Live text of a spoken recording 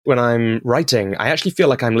When I'm writing, I actually feel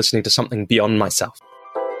like I'm listening to something beyond myself.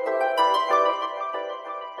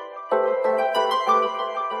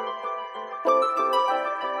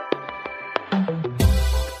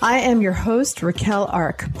 I am your host, Raquel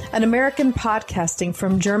Ark, an American podcasting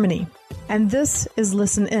from Germany, and this is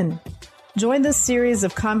Listen In. Join this series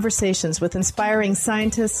of conversations with inspiring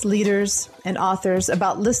scientists, leaders, and authors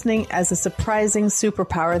about listening as a surprising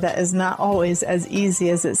superpower that is not always as easy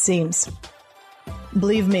as it seems.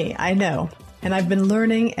 Believe me, I know, and I've been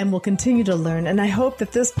learning and will continue to learn, and I hope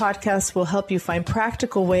that this podcast will help you find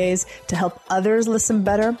practical ways to help others listen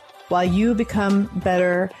better while you become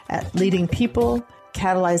better at leading people,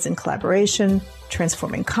 catalyzing collaboration,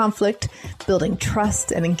 transforming conflict, building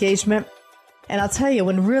trust and engagement. And I'll tell you,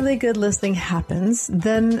 when really good listening happens,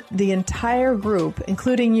 then the entire group,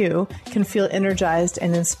 including you, can feel energized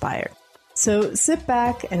and inspired. So sit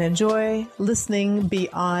back and enjoy listening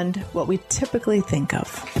beyond what we typically think of.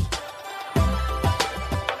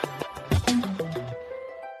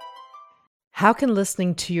 How can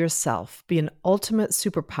listening to yourself be an ultimate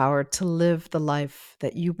superpower to live the life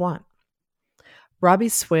that you want? Robbie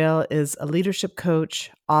Swale is a leadership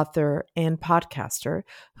coach, author, and podcaster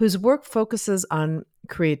whose work focuses on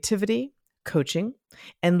creativity, coaching,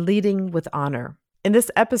 and leading with honor. In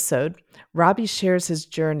this episode, Robbie shares his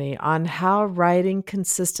journey on how writing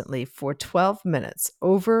consistently for 12 minutes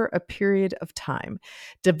over a period of time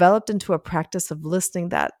developed into a practice of listening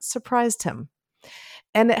that surprised him.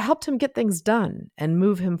 And it helped him get things done and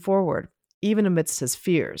move him forward, even amidst his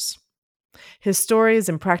fears. His stories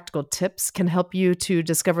and practical tips can help you to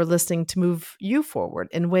discover listening to move you forward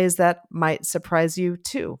in ways that might surprise you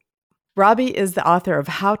too. Robbie is the author of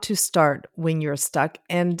How to Start When You're Stuck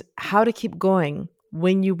and How to Keep Going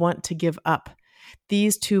When You Want to Give Up.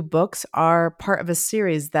 These two books are part of a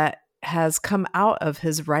series that has come out of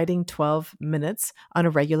his writing 12 minutes on a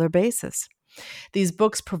regular basis. These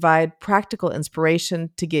books provide practical inspiration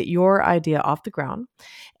to get your idea off the ground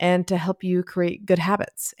and to help you create good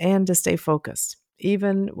habits and to stay focused,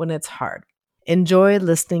 even when it's hard. Enjoy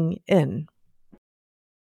listening in.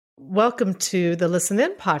 Welcome to the Listen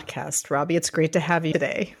In podcast, Robbie. It's great to have you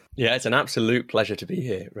today. Yeah, it's an absolute pleasure to be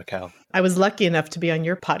here, Raquel. I was lucky enough to be on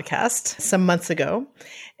your podcast some months ago,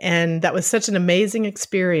 and that was such an amazing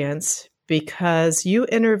experience because you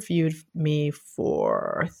interviewed me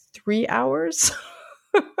for 3 hours.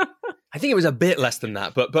 I think it was a bit less than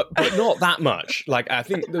that, but not that much. Like, I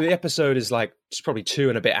think the episode is like just probably 2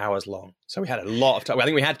 and a bit hours long. So we had a lot of time. I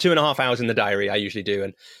think we had 2.5 hours in the diary. I usually do.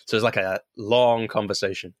 And so it's like a long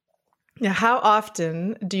conversation. Now, how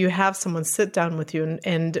often do you have someone sit down with you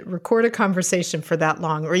and record a conversation for that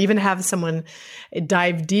long, or even have someone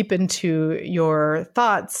dive deep into your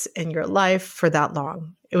thoughts and your life for that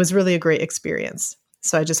long? It was really a great experience.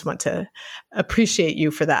 So I just want to appreciate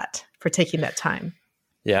you for that, for taking that time.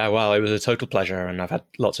 Yeah, well, it was a total pleasure. And I've had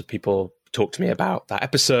lots of people talk to me about that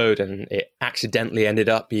episode, and it accidentally ended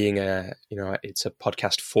up being it's a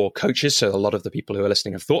podcast for coaches. So a lot of the people who are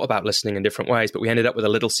listening have thought about listening in different ways, but we ended up with a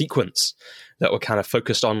little sequence that were kind of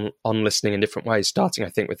focused on listening in different ways, starting, I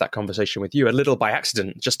think, with that conversation with you, a little by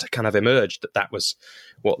accident, just to kind of emerge that was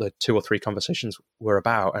what the 2 or 3 conversations were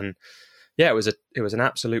about. And yeah, it was an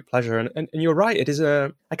absolute pleasure. And you're right.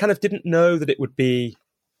 I kind of didn't know that it would be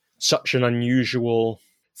such an unusual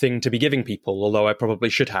thing to be giving people, although I probably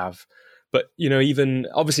should have. But, even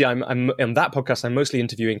obviously I'm on that podcast, I'm mostly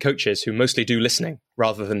interviewing coaches who mostly do listening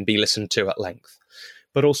rather than be listened to at length.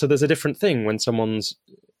 But also there's a different thing when someone's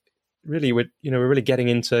really, we're really getting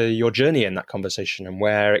into your journey in that conversation and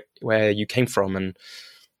where you came from.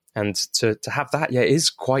 And to have that, yeah, is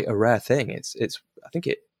quite a rare thing. I think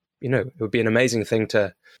it would be an amazing thing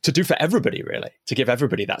to do for everybody, really, to give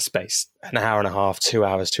everybody that space, an hour and a half, 2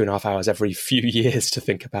 hours, 2.5 hours every few years to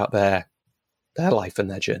think about their life and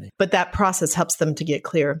their journey. But that process helps them to get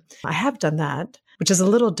clear. I have done that, which is a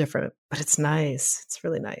little different, but it's nice. It's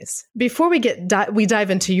really nice. Before we dive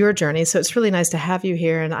into your journey, so it's really nice to have you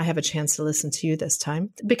here, and I have a chance to listen to you this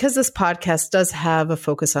time. Because this podcast does have a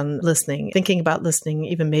focus on listening, thinking about listening,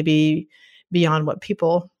 even maybe beyond what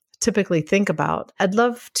people typically think about. I'd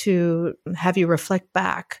love to have you reflect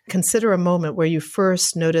back, consider a moment where you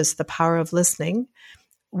first noticed the power of listening,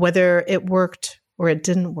 whether it worked or it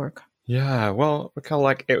didn't work. Yeah, well, Raquel,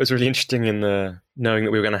 it was really interesting in the knowing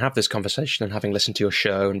that we were going to have this conversation and having listened to your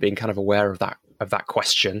show and being kind of aware of that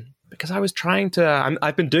question, because I was trying to.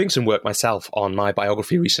 I've been doing some work myself on my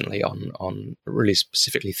biography recently, on really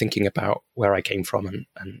specifically thinking about where I came from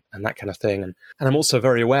and that kind of thing, and I'm also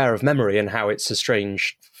very aware of memory and how it's a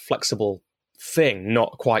strange, flexible thing,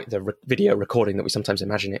 not quite the video recording that we sometimes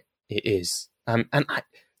imagine it is.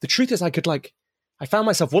 The truth is, I I found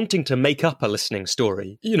myself wanting to make up a listening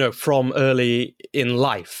story, from early in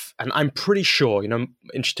life. And I'm pretty sure,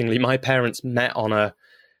 interestingly, my parents met on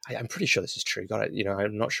I'm pretty sure this is true.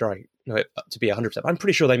 I'm not sure I know it to be 100%. I'm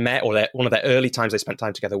pretty sure they met, or one of their early times they spent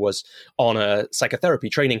time together was on a psychotherapy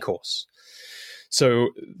training course. So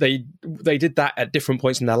they did that at different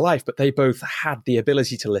points in their life, but they both had the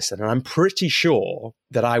ability to listen. And I'm pretty sure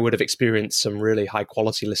that I would have experienced some really high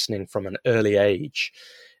quality listening from an early age.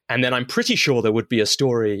 And then I'm pretty sure there would be a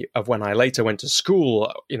story of when I later went to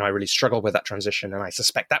school, I really struggled with that transition. And I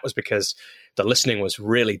suspect that was because the listening was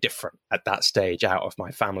really different at that stage, out of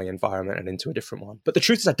my family environment and into a different one. But the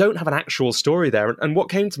truth is I don't have an actual story there. And what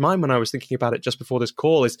came to mind when I was thinking about it just before this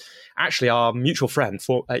call is actually our mutual friend,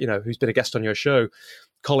 who's been a guest on your show,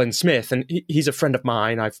 Colin Smith. And he's a friend of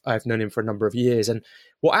mine. I've known him for a number of years. And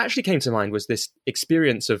what actually came to mind was this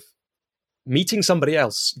experience of meeting somebody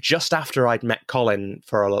else just after I'd met Colin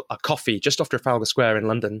for a coffee, just after Trafalgar Square in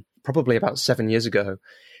London, probably about 7 years ago.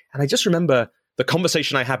 And I just remember the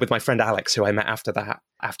conversation I had with my friend Alex, who I met after that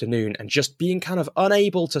afternoon, and just being kind of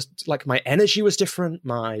unable to, my energy was different.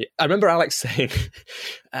 I remember Alex saying,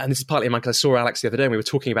 and this is partly in my, because I saw Alex the other day and we were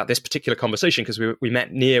talking about this particular conversation because we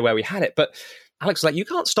met near where we had it, but Alex was like, you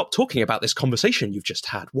can't stop talking about this conversation you've just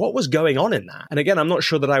had. What was going on in that? And again, I'm not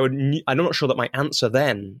sure that my answer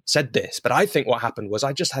then said this, but I think what happened was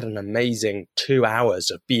I just had an amazing 2 hours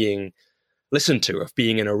of being listened to, of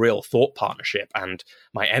being in a real thought partnership, and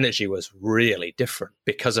my energy was really different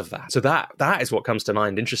because of that. So that is what comes to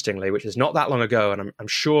mind, interestingly, which is not that long ago, and I'm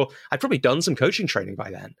sure I'd probably done some coaching training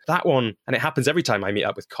by then. That one, and it happens every time I meet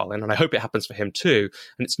up with Colin, and I hope it happens for him too.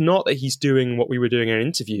 And it's not that he's doing what we were doing in an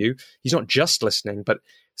interview. He's not just listening, but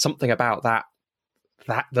something about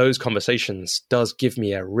those conversations does give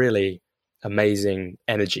me a really amazing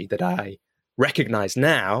energy that I recognize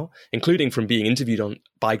now, including from being interviewed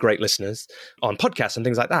by great listeners on podcasts and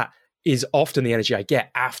things like that, is often the energy I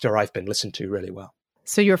get after I've been listened to really well.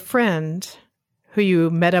 So your friend who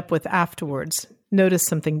you met up with afterwards noticed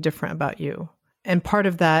something different about you. And part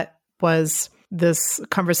of that was this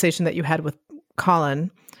conversation that you had with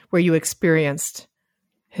Colin, where you experienced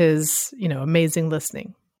his, amazing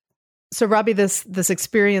listening. So Robbie, this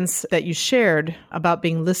experience that you shared about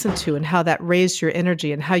being listened to and how that raised your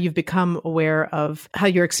energy and how you've become aware of how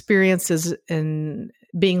your experiences in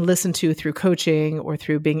being listened to through coaching or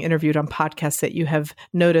through being interviewed on podcasts, that you have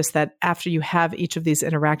noticed that after you have each of these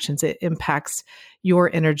interactions, it impacts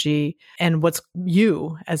your energy and what's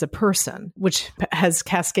you as a person, which has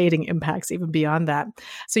cascading impacts even beyond that.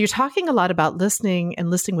 So you're talking a lot about listening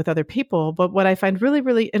and listening with other people. But what I find really,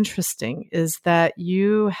 really interesting is that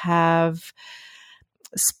you have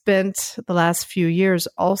spent the last few years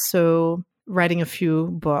also writing a few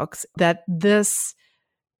books, that this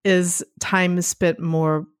is time spent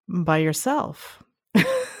more by yourself,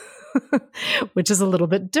 which is a little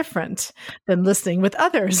bit different than listening with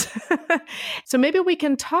others. So maybe we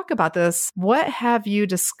can talk about this. What have you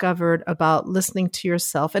discovered about listening to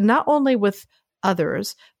yourself, and not only with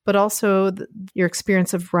others, but also your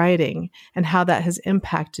experience of writing and how that has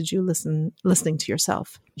impacted you listening to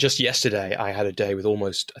yourself? Just yesterday, I had a day with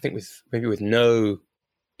with no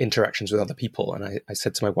interactions with other people. And I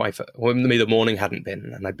said to my wife, the morning hadn't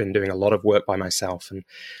been, and I'd been doing a lot of work by myself. And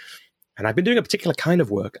I've been doing a particular kind of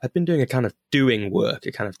work. I've been doing a kind of doing work,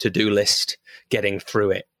 a kind of to-do list, getting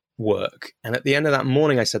through it work. And at the end of that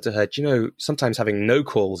morning, I said to her, sometimes having no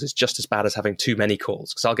calls is just as bad as having too many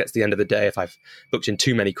calls. Because I'll get to the end of the day, if I've booked in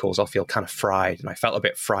too many calls, I'll feel kind of fried. And I felt a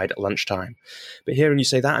bit fried at lunchtime. But hearing you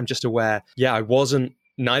say that, I'm just aware,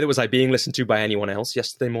 neither was I being listened to by anyone else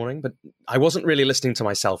yesterday morning, but I wasn't really listening to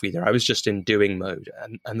myself either. I was just in doing mode.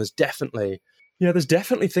 And there's definitely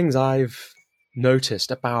things I've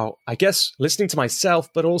noticed about, I guess, listening to myself,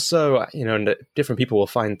 but also, and different people will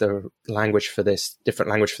find the different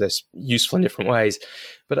language for this useful in different ways.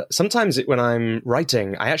 But sometimes when I'm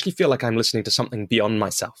writing, I actually feel like I'm listening to something beyond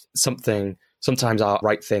myself. Sometimes I'll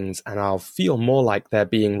write things and I'll feel more like they're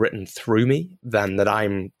being written through me than that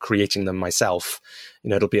I'm creating them myself.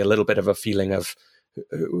 It'll be a little bit of a feeling of,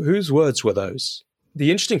 whose words were those? The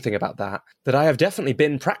interesting thing about that I have definitely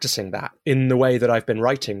been practicing that in the way that I've been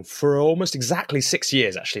writing for almost exactly 6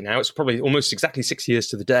 years, actually. Now it's probably almost exactly 6 years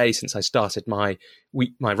to the day since I started my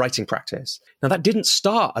writing practice. Now that didn't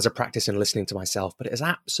start as a practice in listening to myself, but it has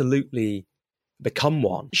absolutely become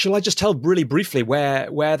one. Shall I just tell really briefly where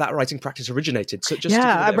that writing practice originated? So just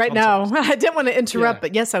right now. I didn't want to interrupt,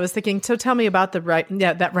 but yes, I was thinking, so tell me about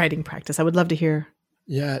that writing practice. I would love to hear.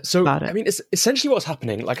 Yeah. So, it's essentially what's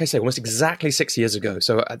happening, like I say, almost exactly 6 years ago.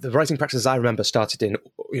 So the writing practice I remember started in,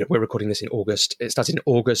 we're recording this in August. It started in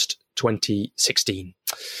August 2016.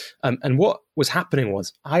 And what was happening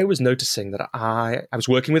was I was noticing that I was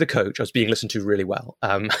working with a coach. I was being listened to really well.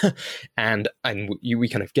 And we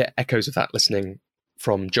kind of get echoes of that listening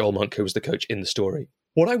from Joel Monk, who was the coach in the story.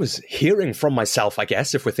 What I was hearing from myself, I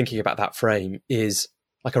guess, if we're thinking about that frame, is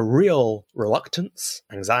like a real reluctance,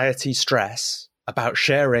 anxiety, stress about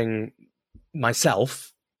sharing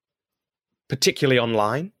myself, particularly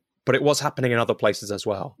online, but it was happening in other places as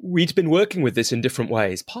well. We'd been working with this in different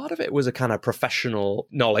ways. Part of it was a kind of professional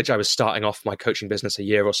knowledge. I was starting off my coaching business a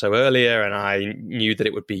year or so earlier, and I knew that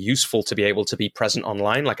it would be useful to be able to be present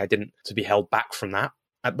online, like I didn't to be held back from that.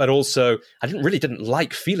 But also, I didn't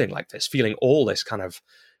like feeling like this, feeling all this kind of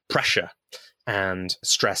pressure and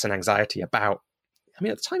stress and anxiety about, I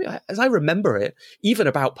mean, at the time, as I remember it, even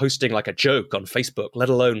about posting like a joke on Facebook, let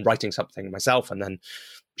alone writing something myself and then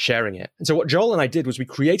sharing it. And so what Joel and I did was we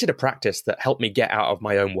created a practice that helped me get out of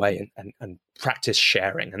my own way and practice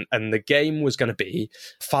sharing. And the game was going to be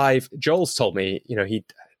 5. Joel's told me,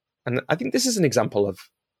 and I think this is an example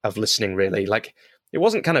of listening, really. Like, it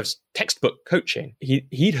wasn't kind of textbook coaching.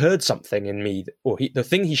 He'd heard something in me, the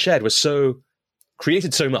thing he shared was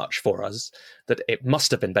created so much for us that it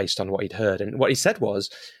must have been based on what he'd heard. And what he said was,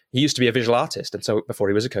 he used to be a visual artist, and so before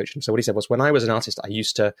he was a coach. And so what he said was, when I was an artist, I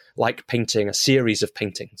used to like painting a series of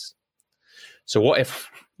paintings. So what if,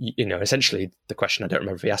 essentially the question, I don't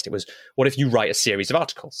remember if he asked it, was, what if you write a series of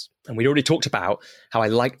articles? And we'd already talked about how I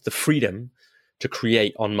liked the freedom to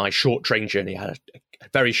create on my short train journey. I had a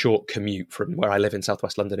very short commute from where I live in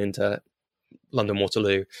southwest London into London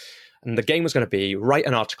Waterloo. And the game was going to be write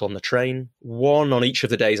an article on the train, one on each of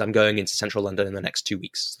the days I'm going into central London in the next 2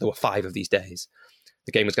 weeks. There were 5 of these days.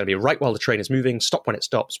 The game was going to be write while the train is moving, stop when it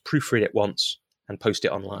stops, proofread it once, and post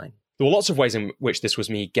it online. There were lots of ways in which this was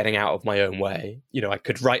me getting out of my own way. I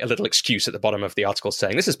could write a little excuse at the bottom of the article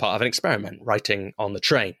saying, this is part of an experiment, writing on the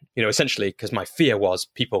train. Essentially, because my fear was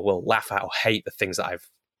people will laugh at or hate the things that I've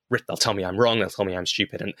written. They'll tell me I'm wrong. They'll tell me I'm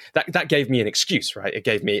stupid. And that gave me an excuse, right? It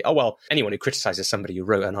gave me, anyone who criticizes somebody who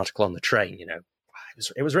wrote an article on the train,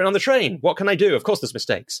 it was written on the train. What can I do? Of course, there's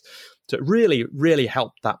mistakes. So it really, really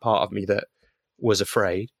helped that part of me that was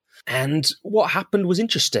afraid. And what happened was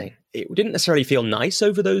interesting. It didn't necessarily feel nice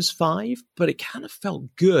over those 5, but it kind of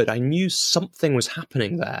felt good. I knew something was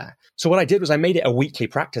happening there. So what I did was I made it a weekly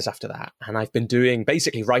practice after that. And I've been doing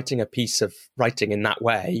basically writing a piece of writing in that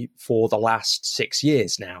way for the last 6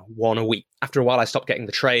 years now, 1 a week. After a while, I stopped getting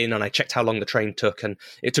the train and I checked how long the train took, and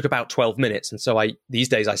it took about 12 minutes. And so these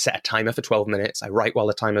days I set a timer for 12 minutes. I write while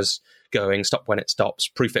the timer's going, stop when it stops,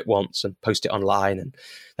 proof it once, and post it online. And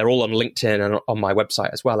they're all on LinkedIn and on my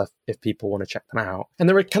website as well if people want to check them out. And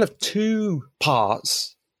there are kind of 2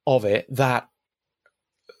 parts of it that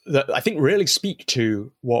I think really speak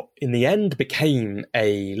to what in the end became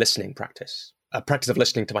a listening practice. A practice of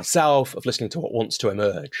listening to myself, of listening to what wants to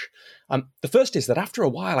emerge. The first is that after a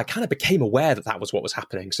while, I kind of became aware that was what was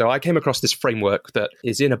happening. So I came across this framework that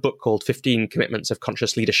is in a book called 15 Commitments of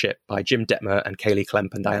Conscious Leadership by Jim Detmer and Kaylee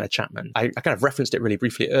Klemp and Diana Chapman. I kind of referenced it really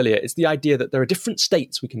briefly earlier. It's the idea that there are different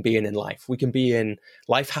states we can be in life. We can be in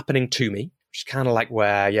life happening to me, which is kind of like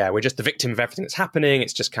where, we're just the victim of everything that's happening.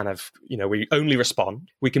 It's just kind of, we only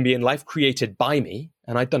respond. We can be in life created by me.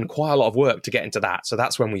 And I'd done quite a lot of work to get into that. So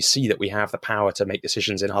that's when we see that we have the power to make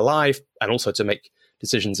decisions in our life and also to make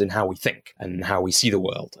decisions in how we think and how we see the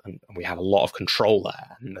world. And we have a lot of control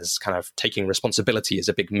there. And there's kind of taking responsibility is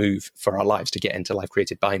a big move for our lives to get into life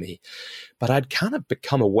created by me. But I'd kind of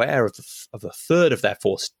become aware of the third of their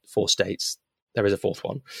four states. There is a fourth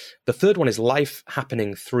one. The third one is life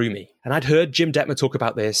happening through me. And I'd heard Jim Detmer talk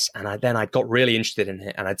about this, and I got really interested in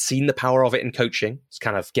it, and I'd seen the power of it in coaching. It's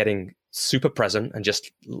kind of getting super present and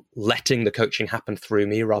just letting the coaching happen through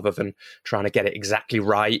me rather than trying to get it exactly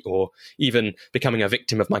right or even becoming a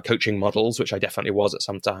victim of my coaching models, which I definitely was at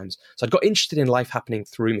some times. So I'd got interested in life happening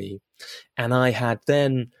through me, and I had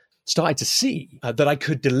then started to see that I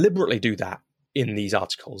could deliberately do that in these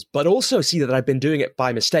articles, but also see that I'd been doing it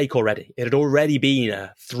by mistake already. It had already been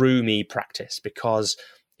a through me practice because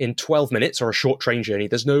in 12 minutes or a short train journey,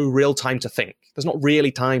 there's no real time to think. There's not really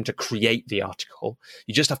time to create the article.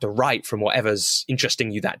 You just have to write from whatever's interesting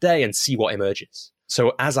you that day and see what emerges.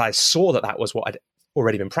 So as I saw that was what I'd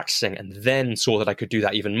already been practicing and then saw that I could do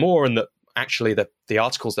that even more and that actually the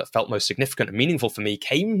articles that felt most significant and meaningful for me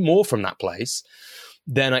came more from that place,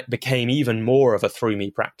 then it became even more of a through me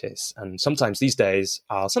practice. And sometimes these days,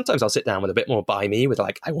 I'll sit down with a bit more by me with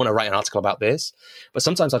like, I want to write an article about this. But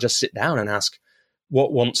sometimes I'll just sit down and ask,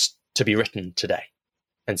 what wants to be written today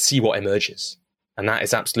and see what emerges. And that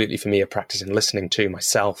is absolutely for me a practice in listening to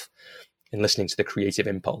myself, in listening to the creative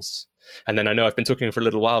impulse. And then I know I've been talking for a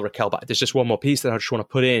little while, Raquel, but there's just one more piece that I just want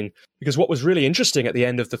to put in, because what was really interesting at the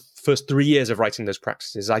end of the first 3 years of writing those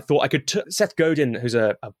practices, I thought I could, Seth Godin, who's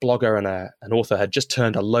a blogger and an author, had just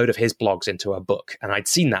turned a load of his blogs into a book. And I'd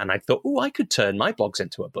seen that and I thought, oh, I could turn my blogs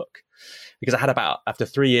into a book. Because I had after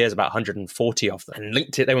 3 years, about 140 of them. And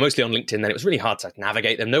LinkedIn, they were mostly on LinkedIn, and it was really hard to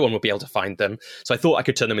navigate them. No one would be able to find them. So I thought I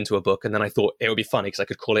could turn them into a book. And then I thought it would be funny because I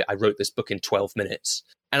could call it, I wrote this book in 12 minutes.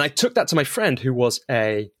 And I took that to my friend who's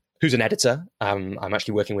an editor. I'm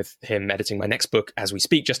actually working with him editing my next book as we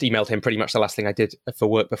speak. Just emailed him pretty much the last thing I did for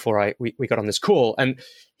work before we got on this call. And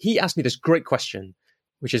he asked me this great question,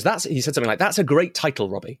 which is, he said something like, that's a great title,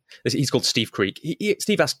 Robbie. He's called Steve Creek.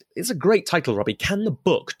 Steve asked, it's a great title, Robbie. Can the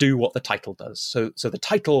book do what the title does? So the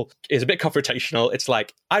title is a bit confrontational. It's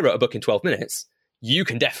like, I wrote a book in 12 minutes. You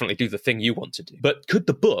can definitely do the thing you want to do. But could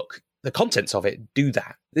the book, the contents of it, do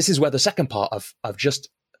that? This is where the second part of just,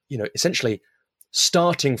 essentially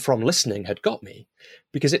starting from listening had got me,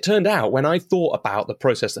 because it turned out when I thought about the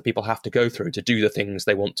process that people have to go through to do the things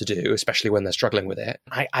they want to do, especially when they're struggling with it,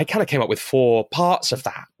 I kind of came up with 4 parts of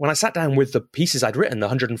that. When I sat down with the pieces I'd written, the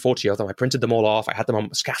 140 of them, I printed them all off, I had them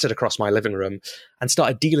scattered across my living room and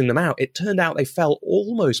started dealing them out. It turned out they fell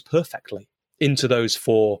almost perfectly into those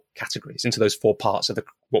 4 categories, into those 4 parts of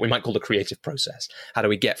what we might call the creative process. How do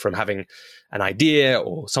we get from having an idea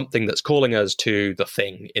or something that's calling us to the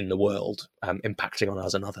thing in the world, impacting on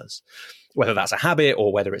us and others, whether that's a habit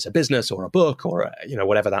or whether it's a business or a book or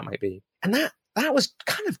whatever that might be. And that was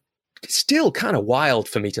still kind of wild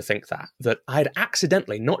for me to think that I'd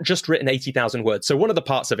accidentally not just written 80,000 words. So one of the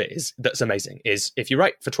parts of it that's amazing is if you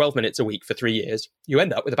write for 12 minutes a week for 3 years, you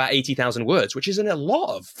end up with about 80,000 words, which isn't a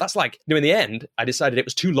lot of. That's like, in the end, I decided it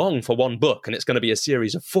was too long for one book and it's going to be a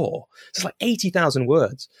series of 4. It's like 80,000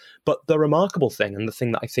 words. But the remarkable thing, and the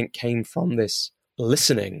thing that I think came from this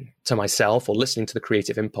listening to myself or listening to the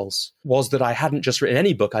creative impulse, was that I hadn't just written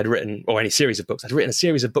any book I'd written, or any series of books. I'd written a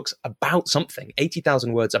series of books about something,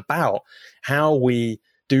 80,000 words about how we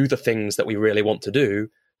do the things that we really want to do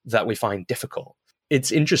that we find difficult.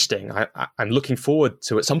 It's interesting. I'm looking forward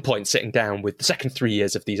to at some point sitting down with the second 3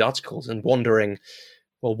 years of these articles and wondering,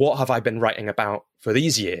 well, what have I been writing about for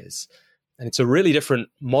these years? And it's a really different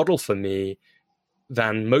model for me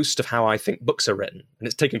than most of how I think books are written. And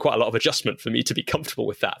it's taken quite a lot of adjustment for me to be comfortable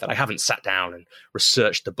with that I haven't sat down and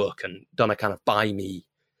researched the book and done a kind of by me,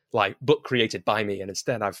 like book created by me. And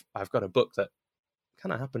instead I've got a book that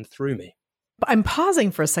kind of happened through me. I'm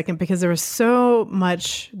pausing for a second because there was so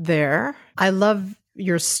much there. I love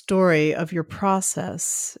your story of your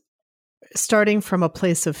process, starting from a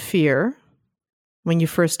place of fear when you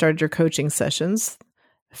first started your coaching sessions,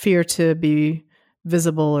 fear to be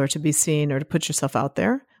visible or to be seen or to put yourself out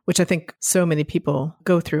there, which I think so many people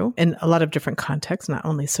go through in a lot of different contexts, not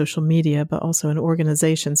only social media, but also in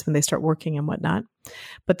organizations when they start working and whatnot.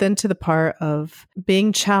 But then to the part of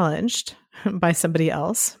being challenged by somebody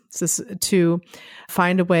else, to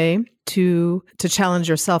find a way to challenge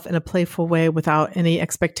yourself in a playful way without any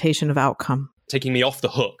expectation of outcome. Taking me off the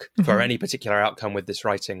hook for any particular outcome with this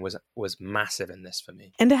writing was massive in this for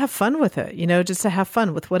me. And to have fun with it, just to have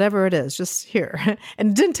fun with whatever it is, just here.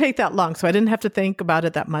 And it didn't take that long, so I didn't have to think about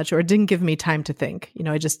it that much, or it didn't give me time to think.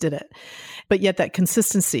 I just did it. But yet that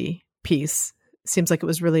consistency piece seems like it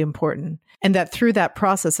was really important. And that through that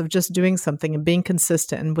process of just doing something and being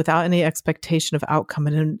consistent and without any expectation of outcome,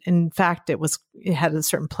 and in fact, it had a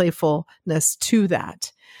certain playfulness to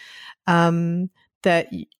that,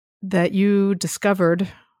 that you discovered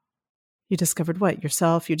what?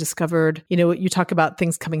 Yourself. You discovered, you talk about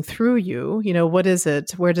things coming through you. What is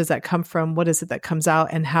it? Where does that come from? What is it that comes out?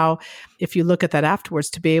 And how, if you look at that afterwards,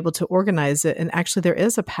 to be able to organize it. And actually there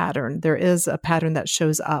is a pattern. There is a pattern that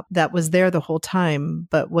shows up that was there the whole time,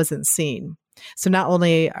 but wasn't seen. So not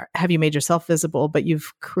only have you made yourself visible, but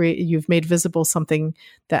you've made visible something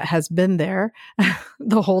that has been there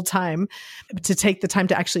the whole time. To take the time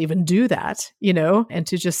to actually even do that, and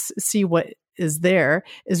to just see what is there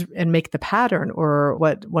and make the pattern or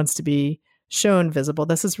what wants to be shown visible.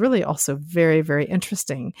 This is really also very, very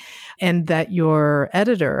interesting. And that your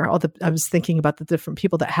editor, I was thinking about the different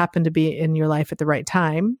people that happen to be in your life at the right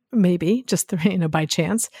time, maybe just by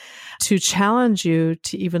chance, to challenge you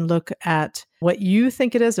to even look at what you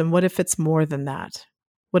think it is and what if it's more than that?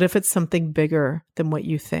 What if it's something bigger than what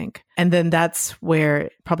you think? And then that's where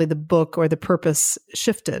probably the book or the purpose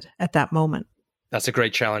shifted at that moment. That's a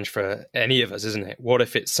great challenge for any of us, isn't it? What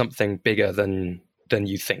if it's something bigger than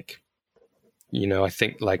you think? I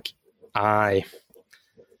think I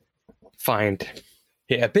find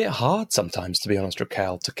it a bit hard sometimes, to be honest,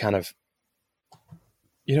 Raquel, to kind of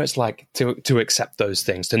it's like to accept those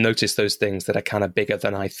things, to notice those things that are kind of bigger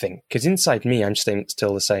than I think. Because inside me, I'm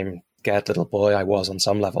still the same scared little boy I was on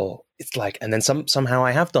some level. It's like, and then somehow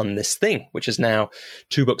I have done this thing, which is now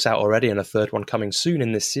 2 books out already and a third one coming soon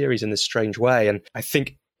in this series in this strange way. And I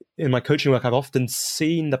think in my coaching work, I've often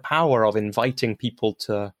seen the power of inviting people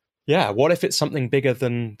to, what if it's something bigger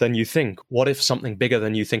than you think? What if something bigger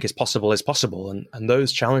than you think is possible? And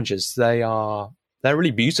those challenges, they're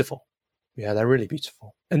really beautiful. Yeah, they're really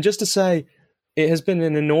beautiful. And just to say, it has been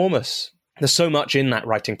there's so much in that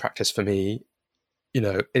writing practice for me.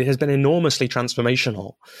 It has been enormously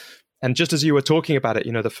transformational. And just as you were talking about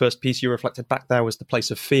it, the first piece you reflected back there was the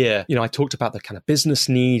place of fear. I talked about the kind of business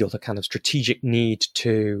need or the kind of strategic need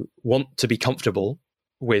to want to be comfortable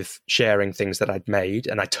with sharing things that I'd made.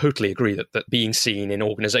 And I totally agree that being seen in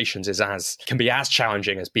organizations can be as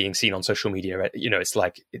challenging as being seen on social media. It's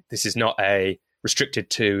like, this is not restricted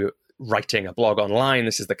to writing a blog online.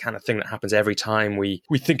 This is the kind of thing that happens every time we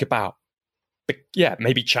think about,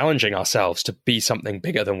 maybe challenging ourselves to be something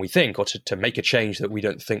bigger than we think, or to make a change that we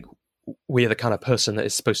don't think we're the kind of person that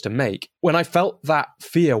is supposed to make. When I felt that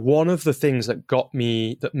fear, one of the things that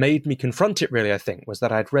made me confront it really, I think, was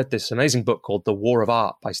that I'd read this amazing book called The War of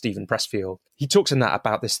Art by Steven Pressfield. He talks in that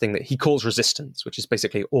about this thing that he calls resistance, which is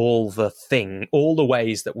basically all the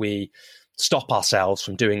ways that we stop ourselves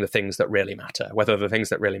from doing the things that really matter, whether the things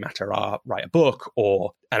that really matter are write a book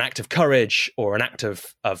or an act of courage or an act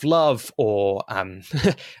of love, or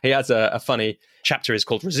he has a funny chapter is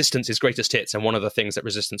called Resistance is Greatest Hits. And one of the things that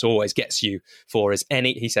resistance always gets you for is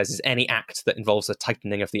any act that involves the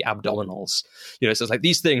tightening of the abdominals. So it's like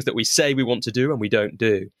these things that we say we want to do and we don't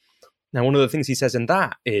do. Now, one of the things he says in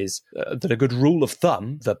that is that a good rule of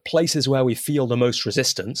thumb, the places where we feel the most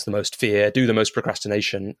resistance, the most fear, do the most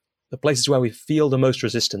procrastination, the places where we feel the most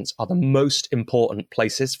resistance are the most important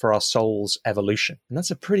places for our soul's evolution. And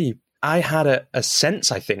that's I had a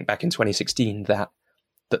sense, I think, back in 2016 that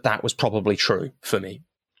was probably true for me.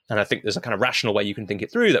 And I think there's a kind of rational way you can think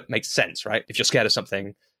it through that makes sense, right? If you're scared of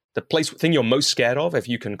something, the thing you're most scared of, if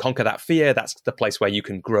you can conquer that fear, that's the place where you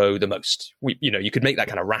can grow the most. You could make that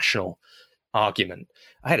kind of rational argument.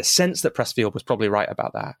 I had a sense that Pressfield was probably right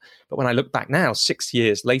about that. But when I look back now, 6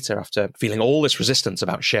 years later, after feeling all this resistance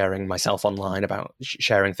about sharing myself online, about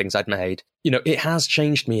sharing things I'd made, it has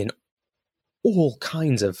changed me in all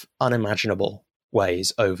kinds of unimaginable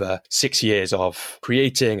ways over 6 years of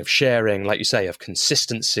creating, of sharing, like you say, of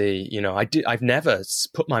consistency. I've never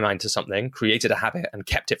put my mind to something, created a habit and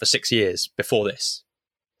kept it for 6 years before this.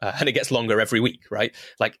 And it gets longer every week, right?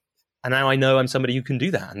 And now I know I'm somebody who can do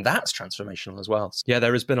that. And that's transformational as well. So,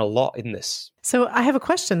 there has been a lot in this. So I have a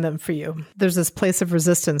question then for you. There's this place of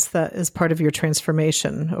resistance that is part of your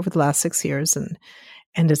transformation over the last 6 years.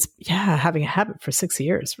 And it's, having a habit for 6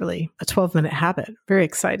 years, really a 12-minute habit. Very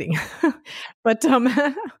exciting. But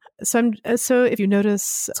so if you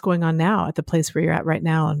notice what's going on now at the place where you're at right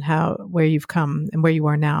now and where you've come and where you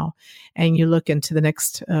are now, and you look into the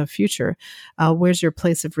next future, where's your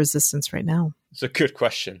place of resistance right now? It's a good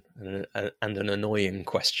question and an annoying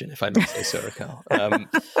question, if I may say so, Raquel.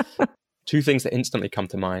 2 things that instantly come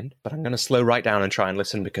to mind, but I'm going to slow right down and try and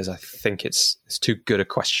listen because I think it's too good a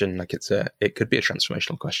question. Like it could be a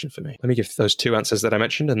transformational question for me. Let me give those 2 answers that I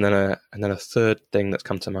mentioned, and then a third thing that's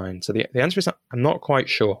come to mind. So the answer is I'm not quite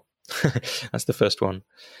sure. That's the first one.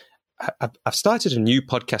 I've started a new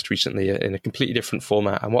podcast recently in a completely different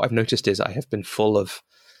format, and what I've noticed is I have been full of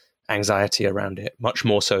anxiety around it, much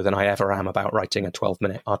more so than I ever am about writing a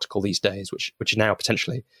 12-minute article these days, which now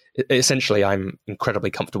essentially I'm incredibly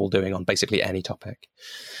comfortable doing on basically any topic.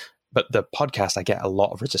 But the podcast, I get a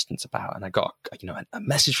lot of resistance about, and I got a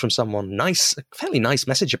message from someone, a fairly nice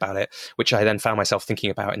message about it, which I then found myself thinking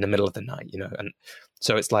about in the middle of the night, and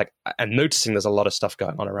so it's like I'm noticing there's a lot of stuff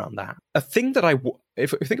going on around that. A thing that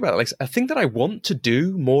if you think about it, like a thing that I want to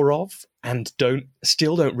do more of and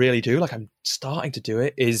still don't really do, like I'm starting to do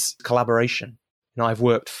it, is collaboration. I've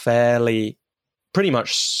worked pretty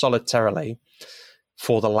much solitarily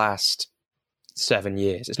for the last 7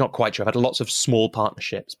 years. It's not quite true. I've had lots of small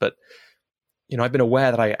partnerships, but I've been aware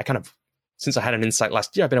that I kind of, since I had an insight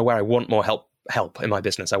last year, I've been aware I want more help in my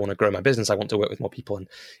business. I want to grow my business. I want to work with more people, and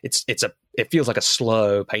it feels like a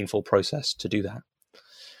slow, painful process to do that.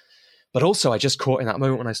 But also, I just caught in that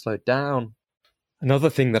moment when I slowed down. Another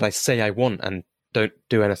thing that I say I want and don't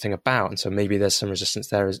do anything about, and so maybe there's some resistance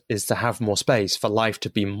there, is to have more space for life to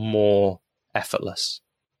be more effortless,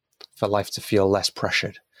 for life to feel less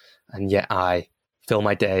pressured. And yet I fill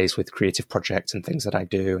my days with creative projects and things that I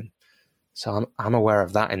do. And so I'm aware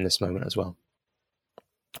of that in this moment as well.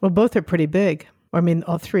 Well, both are pretty big. Or I mean,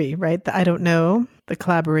 all three, right? The I don't know, the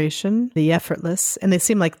collaboration, the effortless. And they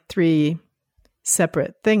seem like three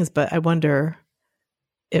separate things, but I wonder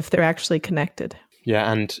if they're actually connected.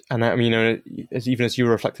 Yeah, and I mean, even as you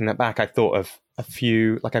were reflecting that back, I thought of a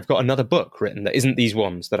few. Like, I've got another book written that isn't these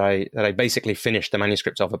ones that I basically finished the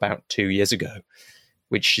manuscript of about 2 years ago,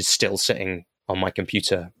 which is still sitting on my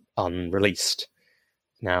computer unreleased.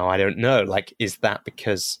 Now, I don't know. Like, is that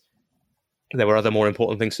because there were other more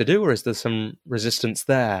important things to do, or is there some resistance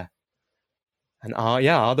there? And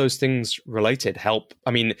are those things related? Help?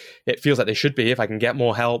 I mean, it feels like they should be. If I can get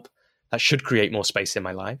more help, that should create more space in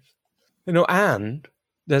my life. And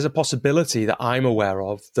there's a possibility that I'm aware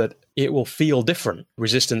of that it will feel different.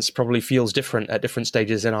 Resistance probably feels different at different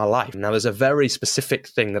stages in our life. Now, there's a very specific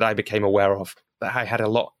thing that I became aware of that I had a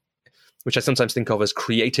lot, which I sometimes think of as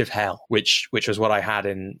creative hell, which was what I had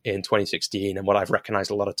in 2016 and what I've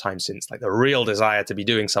recognized a lot of times since, like the real desire to be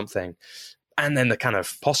doing something. And then the kind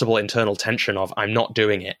of possible internal tension of I'm not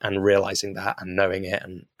doing it and realizing that and knowing it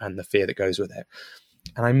and the fear that goes with it.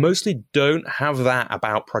 And I mostly don't have that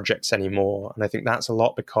about projects anymore. And I think that's a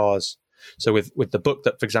lot because, so with the book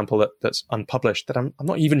that, for example, that's unpublished, that I'm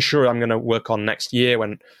not even sure I'm going to work on next year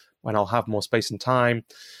when I'll have more space and time,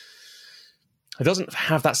 it doesn't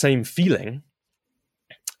have that same feeling.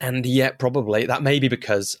 And yet probably that may be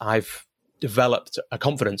because I've developed a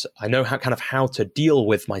confidence. I know how to deal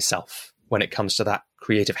with myself when it comes to that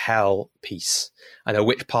creative hell piece. I know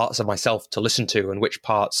which parts of myself to listen to and which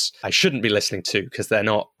parts I shouldn't be listening to because they're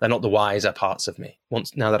not the wiser parts of me.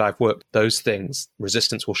 Now that I've worked those things,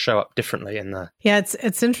 resistance will show up differently in there. Yeah,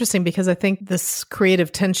 it's interesting because I think this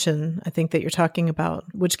creative tension, I think that you're talking about,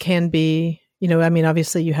 which can be, I mean,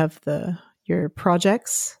 obviously you have your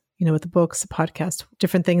projects, with the books, the podcast,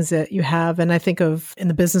 different things that you have. And I think of in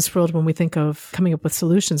the business world, when we think of coming up with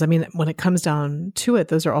solutions, I mean, when it comes down to it,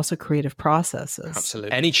 those are also creative processes.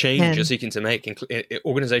 Absolutely. Any change you're seeking to make,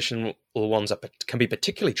 organizational ones can be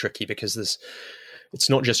particularly tricky because it's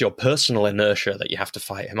not just your personal inertia that you have to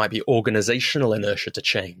fight. It might be organizational inertia to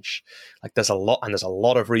change. Like there's a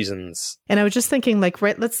lot of reasons. And I was just thinking, like,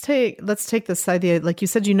 right, let's take this idea. Like you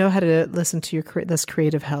said, how to listen to this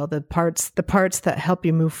creative hell. The parts that help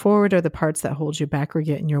you move forward are the parts that hold you back or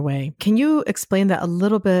get in your way. Can you explain that a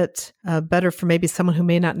little bit better for maybe someone who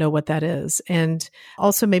may not know what that is? And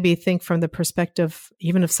also maybe think from the perspective,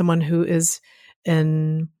 even of someone who is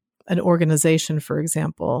in an organization, for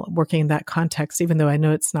example, working in that context, even though I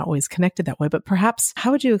know it's not always connected that way, but perhaps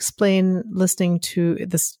how would you explain listening to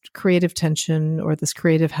this creative tension or this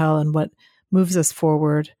creative hell and what moves us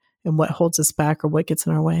forward and what holds us back or what gets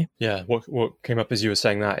in our way? Yeah, what came up as you were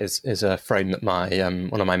saying that is a frame that my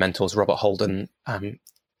one of my mentors, Robert Holden,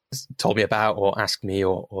 told me about or asked me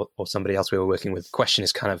or somebody else we were working with. The question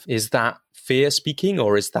is kind of, is that fear speaking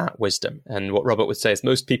or is that wisdom? And what Robert would say is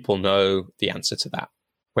most people know the answer to that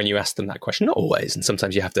when you ask them that question. Not always, and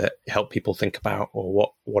sometimes you have to help people think about,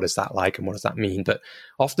 or what is that like and what does that mean? But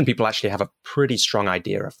often people actually have a pretty strong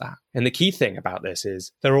idea of that. And the key thing about this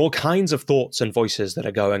is there are all kinds of thoughts and voices that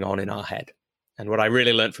are going on in our head. And what I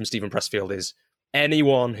really learned from Steven Pressfield is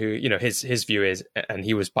anyone who, his view is, and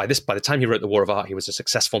he was by the time he wrote The War of Art, he was a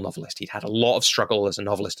successful novelist. He'd had a lot of struggle as a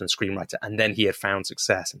novelist and screenwriter, and then he had found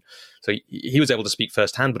success. And so he was able to speak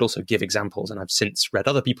firsthand, but also give examples. And I've since read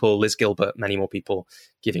other people, Liz Gilbert, many more people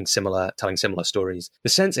telling similar stories. The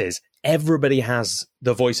sense is everybody has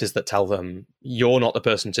the voices that tell them, you're not the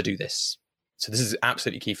person to do this. So this is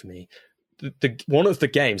absolutely key for me. One of the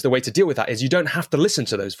games, the way to deal with that is you don't have to listen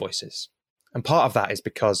to those voices. And part of that is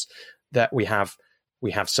because that we have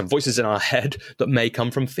some voices in our head that may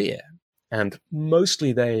come from fear. And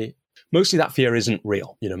mostly that fear isn't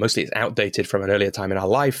real. Mostly it's outdated from an earlier time in our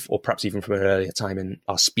life, or perhaps even from an earlier time in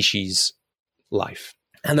our species' life.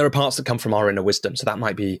 And there are parts that come from our inner wisdom. So that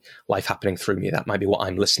might be life happening through me. That might be what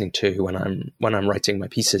I'm listening to when I'm writing my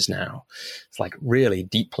pieces now. It's like really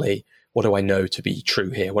deeply, what do I know to be true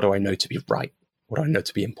here? What do I know to be right? What do I know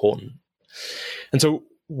to be important? And so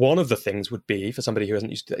one of the things would be for somebody who isn't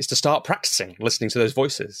used to that is to start practicing listening to those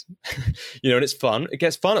voices. And it's fun. It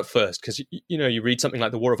gets fun at first because, you read something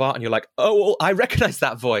like The War of Art and you're like, oh, well, I recognize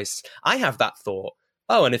that voice. I have that thought.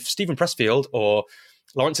 Oh, and if Steven Pressfield or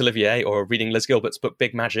Laurence Olivier or reading Liz Gilbert's book,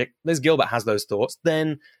 Big Magic, Liz Gilbert has those thoughts,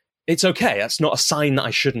 then it's okay. That's not a sign that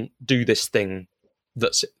I shouldn't do this thing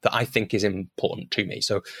that I think is important to me.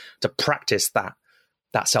 So to practice that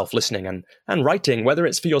self-listening and writing, whether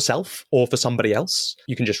it's for yourself or for somebody else,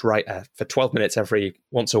 you can just write for 12 minutes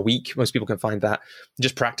once a week. Most people can find that.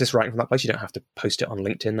 Just practice writing from that place. You don't have to post it on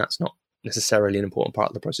LinkedIn. That's not necessarily an important part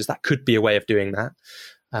of the process. That could be a way of doing that.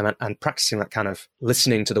 and practicing that kind of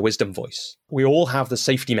listening to the wisdom voice. We all have the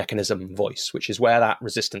safety mechanism voice, which is where that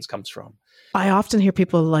resistance comes from. I often hear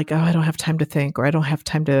people like, oh, I don't have time to think, or I don't have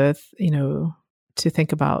time to, to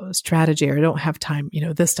think about strategy, or I don't have time,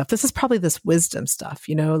 this stuff. This is probably this wisdom stuff,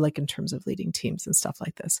 like in terms of leading teams and stuff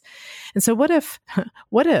like this. And so what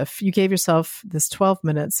if you gave yourself this 12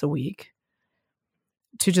 minutes a week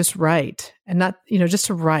to just write, and not, just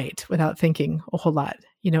to write without thinking a whole lot,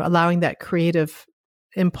 allowing that creative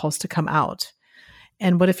impulse to come out.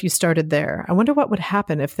 And what if you started there? I wonder what would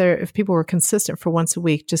happen if people were consistent for once a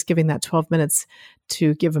week, just giving that 12 minutes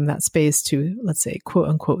to give them that space to, let's say, quote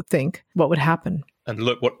unquote, think. What would happen? And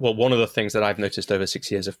look, one of the things that I've noticed over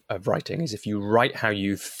 6 years of writing is if you write how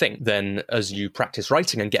you think, then as you practice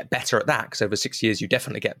writing and get better at that, because over 6 years you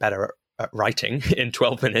definitely get better at writing in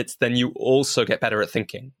 12 minutes, then you also get better at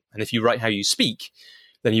thinking. And if you write how you speak,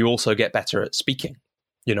 then you also get better at speaking.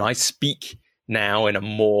 I speak now in a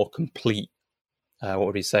more complete,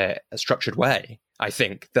 a structured way, I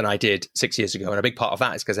think, than I did 6 years ago. And a big part of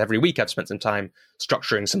that is because every week I've spent some time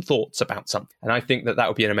structuring some thoughts about something. And I think that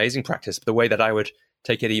would be an amazing practice. But the way that I would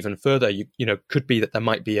take it even further, could be that there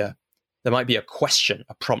might be a question,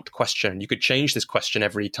 a prompt question. You could change this question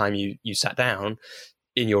every time you sat down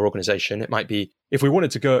in your organization. It might be, if we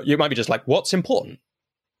wanted to go, it might be just like, what's important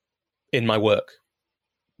in my work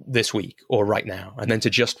this week or right now, and then to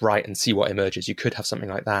just write and see what emerges. You could have something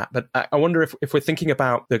like that. But I wonder if we're thinking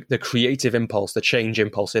about the creative impulse, the change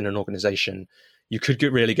impulse in an organization, you could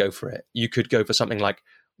really go for it. You could go for something like,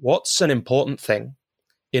 what's an important thing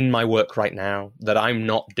in my work right now that I'm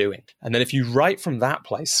not doing? And then if you write from that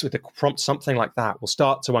place with a prompt, something like that will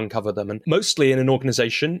start to uncover them. And mostly in an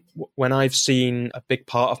organization, when I've seen, a big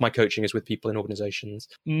part of my coaching is with people in organizations,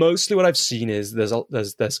 mostly what I've seen is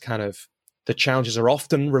there's kind of, the challenges are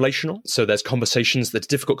often relational. So there's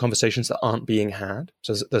difficult conversations that aren't being had.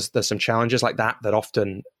 So there's some challenges like that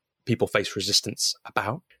often people face resistance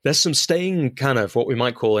about. There's some staying kind of what we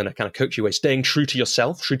might call, in a kind of coachy way, staying true to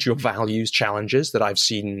yourself, true to your values challenges that I've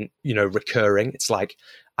seen, recurring. It's like,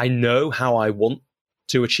 I know how I want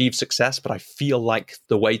to achieve success, but I feel like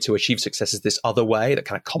the way to achieve success is this other way that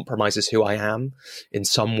kind of compromises who I am in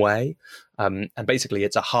some way. And basically,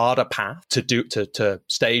 it's a harder path to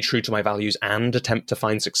stay true to my values and attempt to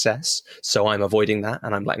find success. So I'm avoiding that,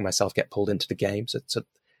 and I'm letting myself get pulled into the game. So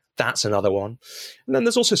that's another one. And then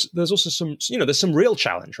there's also some, there's some real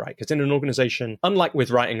challenge, right? Because in an organization, unlike with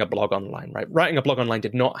writing a blog online, right? Writing a blog online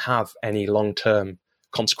did not have any long-term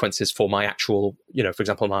consequences for my actual, for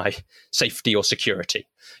example, my safety or security.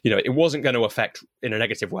 It wasn't going to affect in a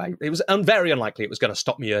negative way. It was very unlikely it was going to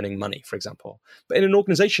stop me earning money, for example. But in an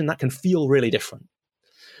organization, that can feel really different.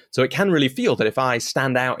 So it can really feel that if I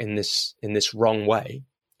stand out in this wrong way,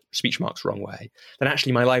 speech marks wrong way, then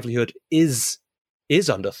actually my livelihood is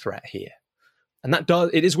under threat here. And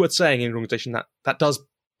it is worth saying in an organization that does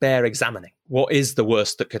bear examining. What is the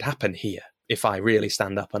worst that could happen here if I really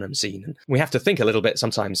stand up and I'm seen? And we have to think a little bit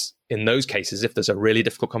sometimes in those cases, if there's a really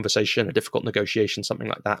difficult conversation, a difficult negotiation, something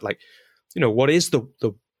like that, like, what is the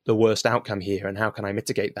worst outcome here and how can I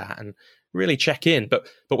mitigate that? And really check in. But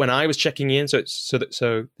when I was checking in, so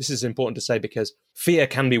this is important to say, because fear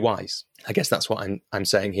can be wise. I guess that's what I'm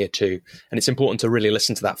saying here too. And it's important to really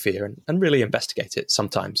listen to that fear and really investigate it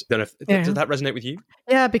sometimes. Don't know does that resonate with you?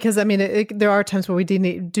 Yeah, because there are times where we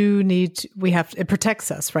it protects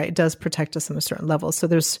us, right? It does protect us on a certain level. So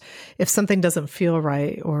if something doesn't feel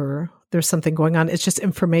right or there's something going on, it's just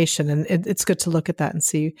information. And it's good to look at that and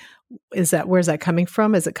see, where's that coming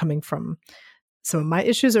from? Is it coming from some of my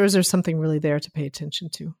issues, or is there something really there to pay attention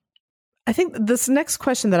to? I think this next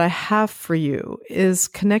question that I have for you is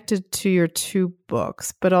connected to your two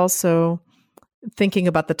books, but also thinking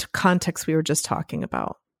about the context we were just talking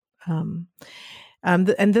about. And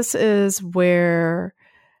this is where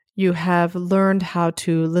you have learned how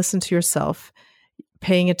to listen to yourself,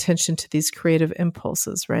 paying attention to these creative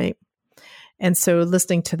impulses, right? And so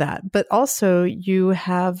listening to that, but also you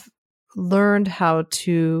have learned how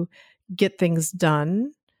to get things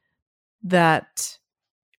done that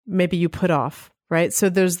maybe you put off, right? So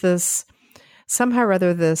there's this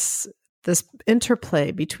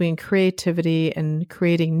interplay between creativity and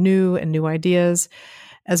creating new ideas,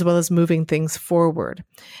 as well as moving things forward.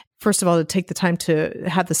 First of all, to take the time to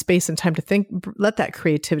have the space and time to think, let that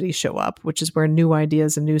creativity show up, which is where new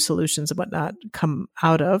ideas and new solutions and whatnot come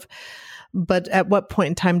out of. But at what point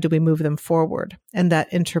in time do we move them forward, and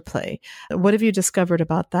that interplay? What have you discovered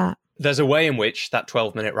about that? There's a way in which that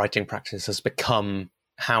 12-minute writing practice has become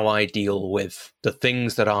how I deal with the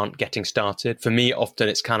things that aren't getting started. For me, often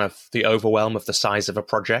it's kind of the overwhelm of the size of a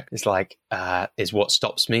project is like, is what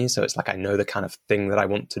stops me. So it's like, I know the kind of thing that I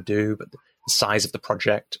want to do, but the size of the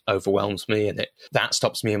project overwhelms me and that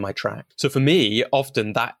stops me in my track. So for me,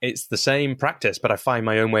 often that it's the same practice, but I find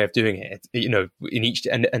my own way of doing it. In each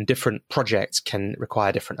and different projects can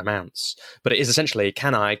require different amounts, but it is essentially,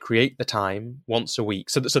 can I create the time once a week?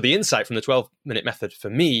 So the insight from the 12-minute method for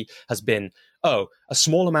me has been, a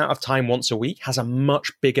small amount of time once a week has a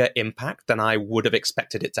much bigger impact than I would have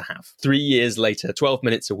expected it to have. 3 years later, 12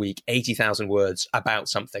 minutes a week, 80,000 words about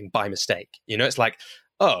something by mistake. It's like,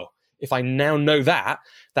 if I now know that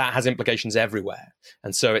has implications everywhere.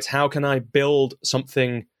 And so it's how can I build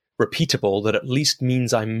something repeatable that at least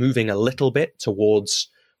means I'm moving a little bit towards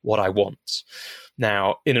what I want.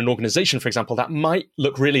 Now, in an organization, for example, that might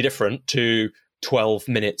look really different to 12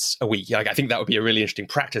 minutes a week. I think that would be a really interesting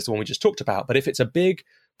practice, the one we just talked about. But if it's a big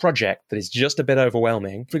project that is just a bit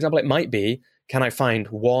overwhelming, for example, it might be, can I find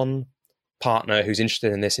one partner who's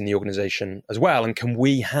interested in this in the organization as well? And can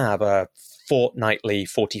we have a fortnightly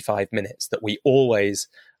 45 minutes that we always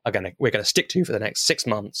we're going to stick to for the next 6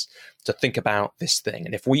 months to think about this thing?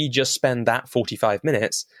 And if we just spend that 45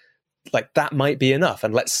 minutes, like that might be enough.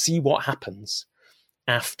 And let's see what happens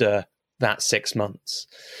after that 6 months.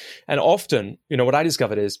 And often, what I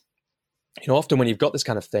discovered is, often when you've got this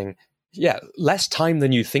kind of thing, less time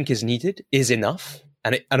than you think is needed is enough.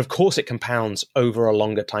 And of course it compounds over a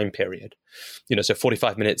longer time period. So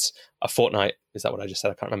 45 minutes a fortnight, is that what I just said?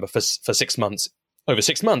 I can't remember. For 6 months, over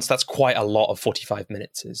 6 months, that's quite a lot of 45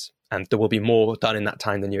 minutes and there will be more done in that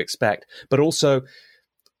time than you expect. But also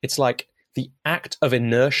it's like the act of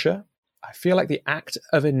inertia. I feel like the act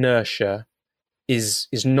of inertia is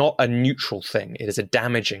not a neutral thing. It is a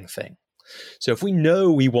damaging thing. So if we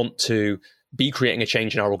know we want to be creating a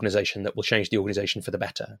change in our organization that will change the organization for the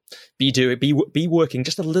better, be working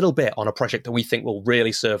just a little bit on a project that we think will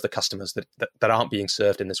really serve the customers that aren't being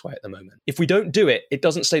served in this way at the moment. If we don't do it, it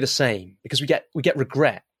doesn't stay the same because we get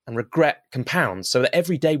regret, and regret compounds, so that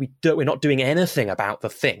every day we're not doing anything about the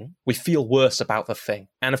thing, we feel worse about the thing.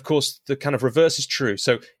 And of course, the kind of reverse is true.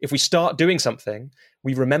 So if we start doing something,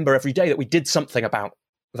 we remember every day that we did something about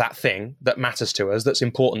that thing that matters to us, that's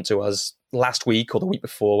important to us last week or the week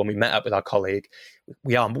before when we met up with our colleague.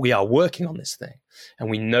 We are working on this thing and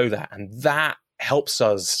we know that, and that helps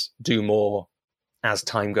us do more as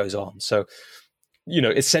time goes on. So,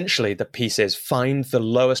 essentially the piece is find the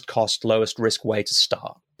lowest cost, lowest risk way to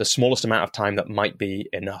start, the smallest amount of time that might be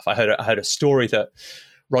enough. I heard a story that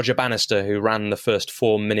Roger Bannister, who ran the first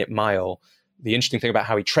 4-minute mile, the interesting thing about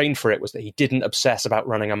how he trained for it was that he didn't obsess about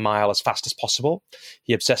running a mile as fast as possible.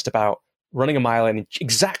 He obsessed about running a mile in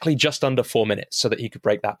exactly just under 4 minutes so that he could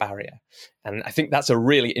break that barrier. And I think that's a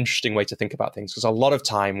really interesting way to think about things, because a lot of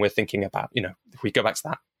time we're thinking about, if we go back to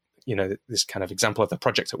that, this kind of example of the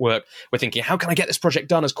project at work, we're thinking, how can I get this project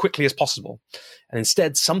done as quickly as possible? And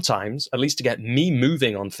instead, sometimes, at least to get me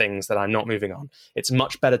moving on things that I'm not moving on, it's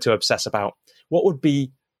much better to obsess about what would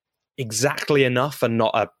be exactly enough and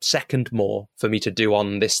not a second more for me to do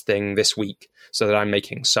on this thing this week so that I'm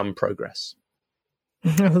making some progress.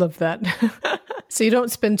 I love that. So you don't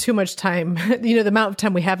spend too much time. The amount of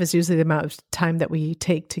time we have is usually the amount of time that we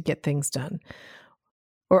take to get things done,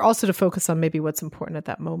 or also to focus on maybe what's important at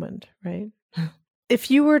that moment, right? If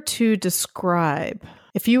you were to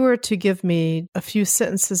give me a few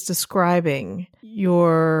sentences describing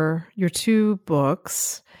your 2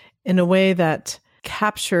 books in a way that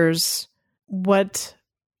captures what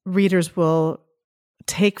readers will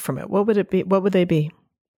take from it, what would it be? What would they be?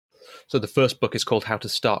 So the first book is called How to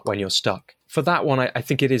Start When You're Stuck. For that one, I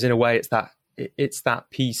think it is, in a way, it's that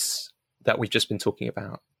piece that we've just been talking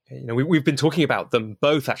about. We've been talking about them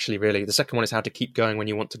both, actually, really. The second one is How to Keep Going When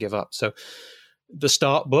You Want to Give Up. So the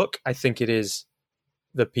Start book, I think it is,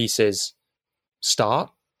 the piece is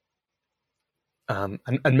start. And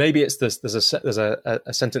maybe it's this. There's a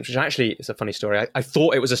sentence which actually is a funny story. I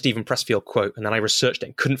thought it was a Steven Pressfield quote, and then I researched it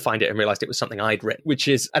and couldn't find it and realized it was something I'd written, which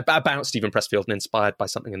is about Steven Pressfield and inspired by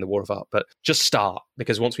something in the War of Art. But just start,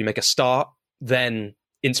 because once we make a start, then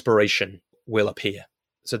inspiration will appear.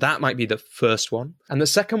 So that might be the first one, and the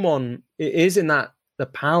second one is in that the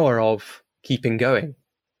power of keeping going.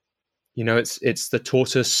 It's the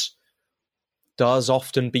tortoise does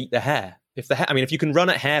often beat the hare. If you can run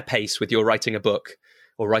at hare pace with your writing a book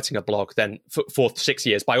or writing a blog, then for 6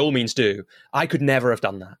 years, by all means do. I could never have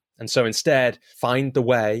done that. And so instead, find the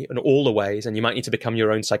way and all the ways, and you might need to become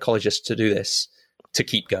your own psychologist to do this, to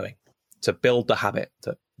keep going, to build the habit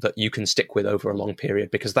that you can stick with over a long period,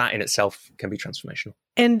 because that in itself can be transformational.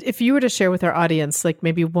 And if you were to share with our audience, like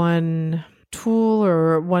maybe one tool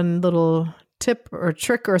or one little tip or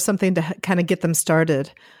trick or something to kind of get them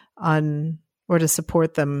started on, or to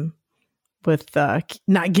support them with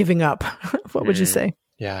not giving up, what would you say?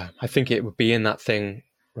 Yeah, I think it would be in that thing,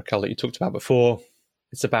 Raquel, that you talked about before.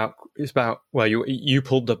 It's about well, you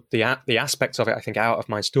pulled the aspects of it, I think, out of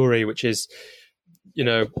my story, which is,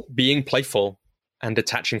 being playful and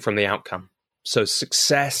detaching from the outcome. So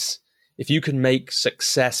success, if you can make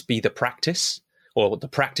success be the practice, or the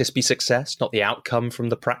practice be success, not the outcome from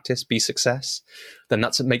the practice be success, then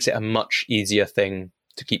it makes it a much easier thing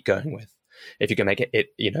to keep going with. If you can make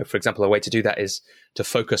it, for example, a way to do that is to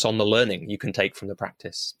focus on the learning you can take from the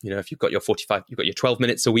practice. If you've got your 12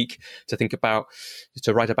 minutes a week to think about,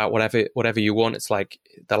 to write about whatever you want. It's like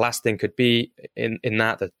the last thing could be in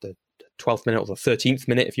that, the 12th minute or the 13th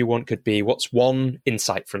minute, if you want, could be, what's one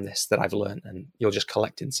insight from this that I've learned? And you'll just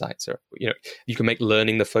collect insights. Or, you can make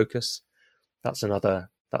learning the focus. That's another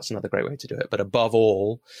great way to do it. But above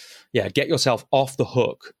all, get yourself off the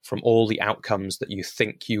hook from all the outcomes that you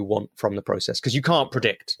think you want from the process, because you can't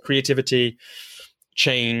predict. Creativity,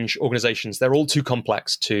 change, organizations, they're all too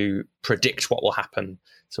complex to predict what will happen.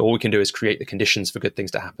 So all we can do is create the conditions for good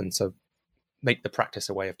things to happen. So make the practice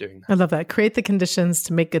a way of doing that. I love that. Create the conditions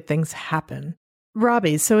to make good things happen.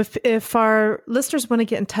 Robbie, so if our listeners want to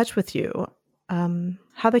get in touch with you,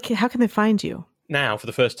 how can they find you? Now, for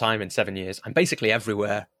the first time in 7 years, I'm basically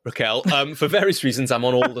everywhere, Raquel. For various reasons, I'm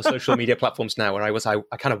on all the social media platforms now, where I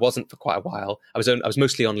kind of wasn't for quite a while. I was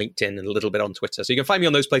mostly on LinkedIn and a little bit on Twitter. So you can find me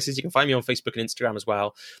on those places. You can find me on Facebook and Instagram as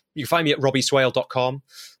well. You can find me at robbieswale.com.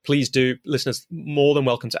 Please do, listeners, more than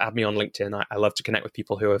welcome to add me on LinkedIn. I love to connect with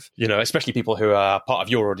people who have, especially people who are part of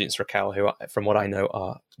your audience, Raquel, who, from what I know,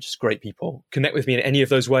 are just great people. Connect with me in any of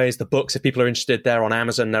those ways. The books, if people are interested, they're on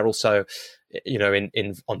Amazon. They're also,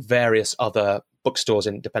 on various other bookstores,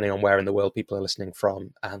 depending on where in the world people are listening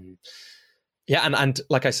from. And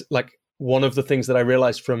like one of the things that I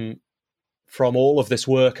realized from all of this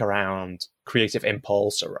work around creative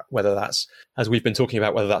impulse, or whether that's, as we've been talking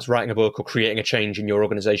about, whether that's writing a book or creating a change in your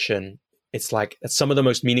organization, it's like it's some of the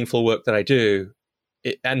most meaningful work that I do.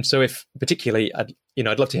 And so if particularly, I'd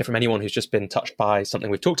love to hear from anyone who's just been touched by something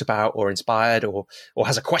we've talked about, or inspired, or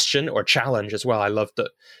has a question or a challenge as well. I love the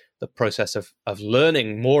process of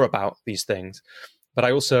learning more about these things. But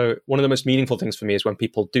I also, one of the most meaningful things for me is when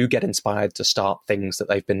people do get inspired to start things that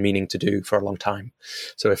they've been meaning to do for a long time.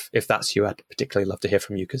 So if that's you, I'd particularly love to hear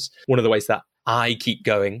from you, because one of the ways that I keep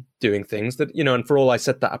going, doing things that, and for all I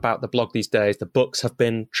said that about the blog these days, the books have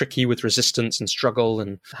been tricky with resistance and struggle.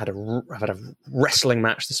 And I've had a wrestling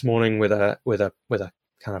match this morning with a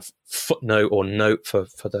kind of footnote or note for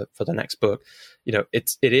the next book.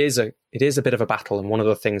 It is a bit of a battle. And one of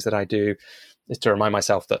the things that I do is to remind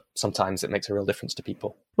myself that sometimes it makes a real difference to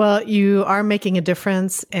people. Well, you are making a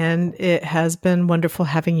difference, and it has been wonderful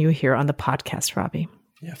having you here on the podcast, Robbie.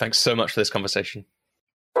 Yeah, thanks so much for this conversation.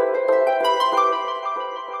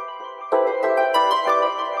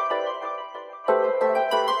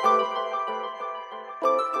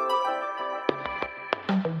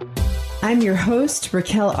 I'm your host,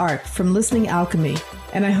 Raquel Art from Listening Alchemy,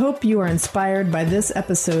 and I hope you are inspired by this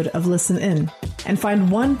episode of Listen In and find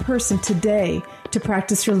one person today to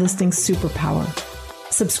practice your listening superpower.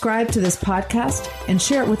 Subscribe to this podcast and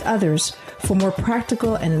share it with others for more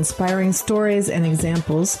practical and inspiring stories and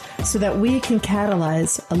examples, so that we can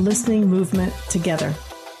catalyze a listening movement together.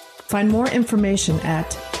 Find more information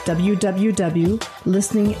at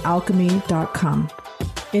www.listeningalchemy.com.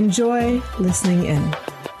 Enjoy listening in.